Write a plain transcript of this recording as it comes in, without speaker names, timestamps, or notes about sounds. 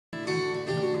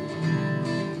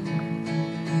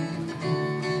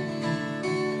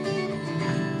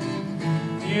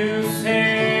You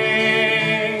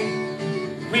say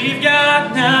we've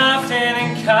got nothing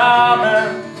in common,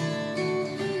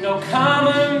 no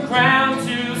common ground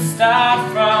to start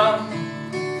from,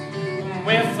 and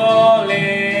we're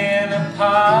falling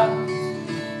apart.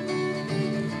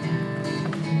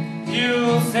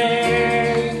 You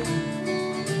say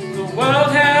the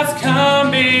world has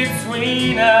come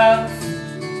between us,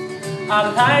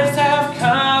 our lives have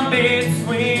come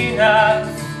between us,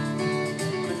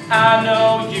 but I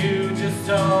know you just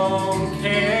don't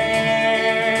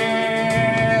care.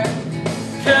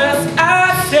 'Cause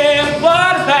I said,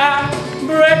 what about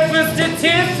breakfast at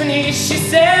Tiffany? She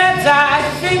said, I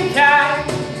think I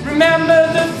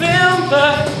remember the film,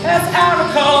 but as I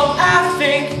recall, I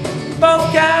think we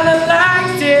both kinda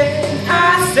liked it. And I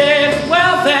said,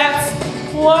 well, that's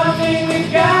one thing we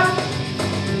got.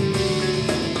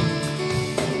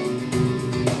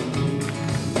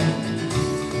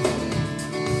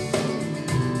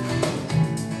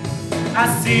 I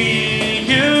see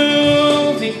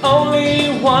you, the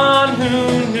only one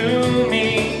who knew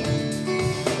me,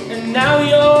 and now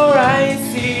your eyes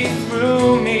see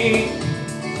through me,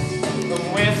 and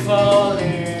we're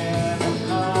falling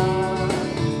apart.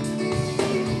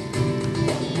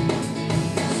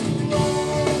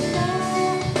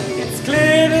 It's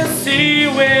clear to see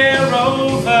we're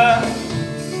over.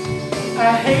 I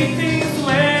hate things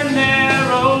when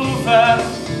they're over,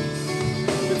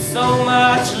 so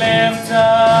much left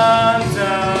undone.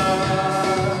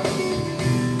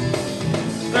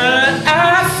 But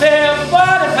I said,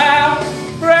 what about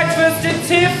breakfast at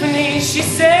Tiffany? She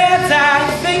said, I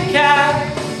think I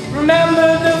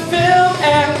remember the film,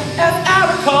 and as I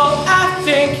recall, I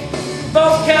think we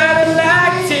both kinda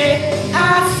liked it. I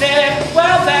said,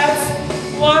 well, that's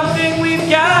one thing we've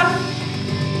got.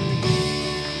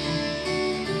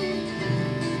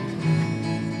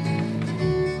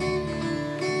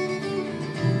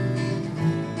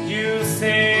 You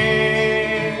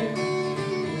say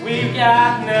we've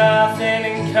got nothing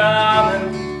in common,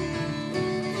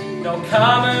 no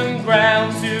common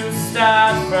ground to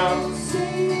start from.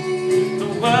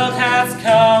 The world has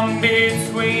come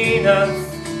between us,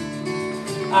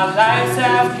 our lives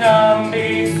have come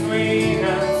between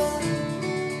us,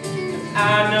 and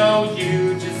I know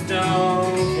you just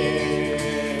don't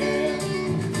care.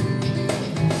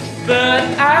 But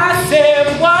I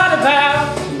said, what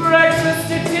about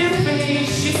breakfast at Tiffany?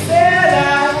 She said,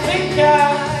 I think I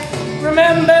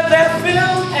remember that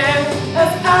film, and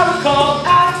as I recall, I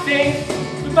think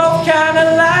we both kinda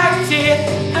liked it.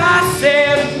 I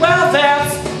said, well,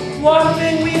 that's one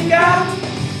thing we've got.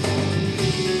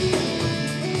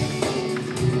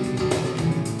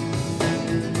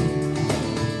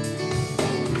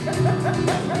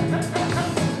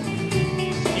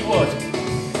 You would.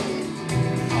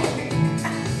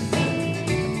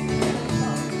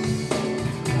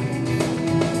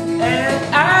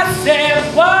 I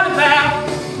said, what about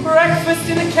breakfast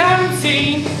in the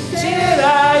canteen? Did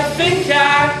I think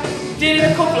I did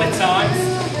it a couple of times,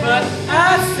 but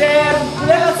I said,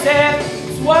 well,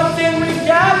 it's one thing we've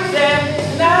got then.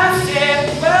 And I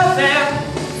said, well, then,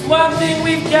 it's one thing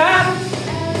we've got.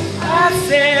 I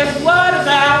said, what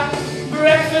about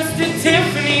breakfast at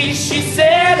Tiffany? She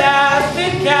said, I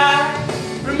think I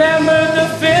remember the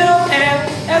film, and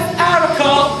as I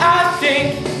recall, I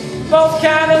think both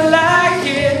kinda like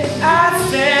it. I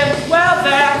said, well,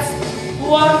 that's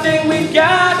one thing we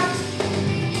got.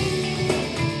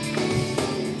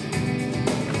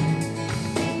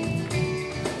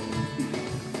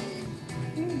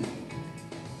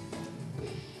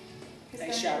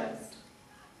 Hey, Sharon.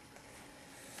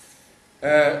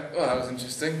 Well, that was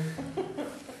interesting.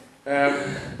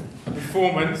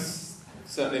 Performance,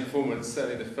 certainly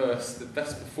the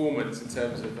best performance in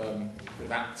terms of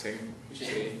acting, which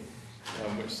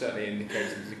certainly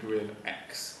indicates a degree of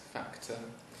X factor.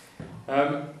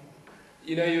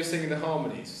 You know, you were singing the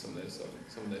harmonies to some of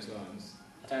those lines.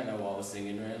 I don't know what I was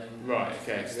singing really. Right,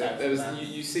 okay.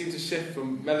 You seem to shift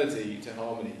from melody to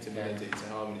harmony to melody to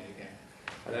harmony again.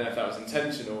 I don't know if that was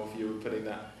intentional or if you were putting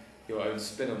your own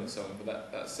spin on the song,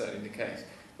 but that's certainly the case.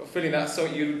 But feeling that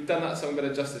song, you've done that song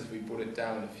better justice if we brought it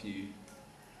down a few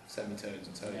semitones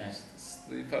and tones.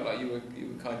 Yeah. You felt like you were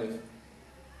kind of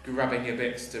grabbing your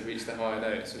bits to reach the higher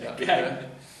notes. Would that be fair?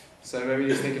 So maybe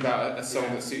just think about a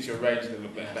song that suits your range a little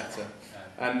bit better.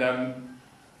 And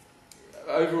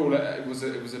overall, it was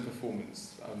a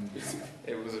performance.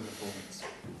 It was a performance.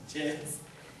 Cheers.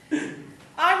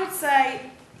 I would say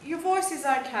your voice is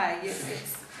okay.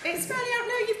 It's fairly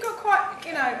no, you've got quite,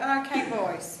 you know, an okay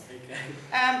voice. Okay.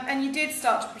 And you did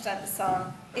start to present the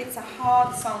song. It's a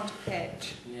hard song to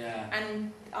pitch. Yeah.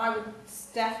 And I would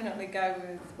definitely go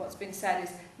with what's been said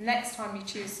is next time you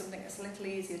choose something that's a little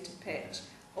easier to pitch,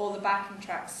 all the backing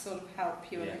tracks sort of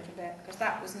help you a little bit, because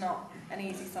that was not an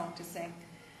easy song to sing,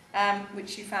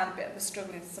 which you found a bit of a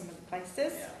struggle in some of the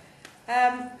places.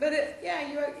 Yeah. But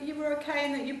you were okay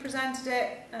in that you presented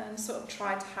it and sort of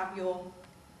tried to have your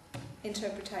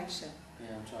interpretation.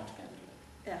 Yeah, I'm trying to get into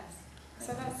it. Yes.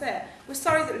 So that's it. We're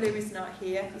sorry that Louis not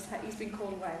here. He's been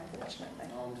called away, unfortunately.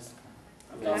 No,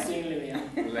 I've not seen Louis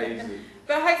yet. Lazy.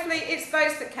 But hopefully it's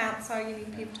votes that count, so you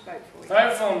need people to vote for you.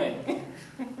 Vote for me.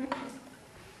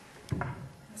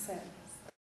 That's it.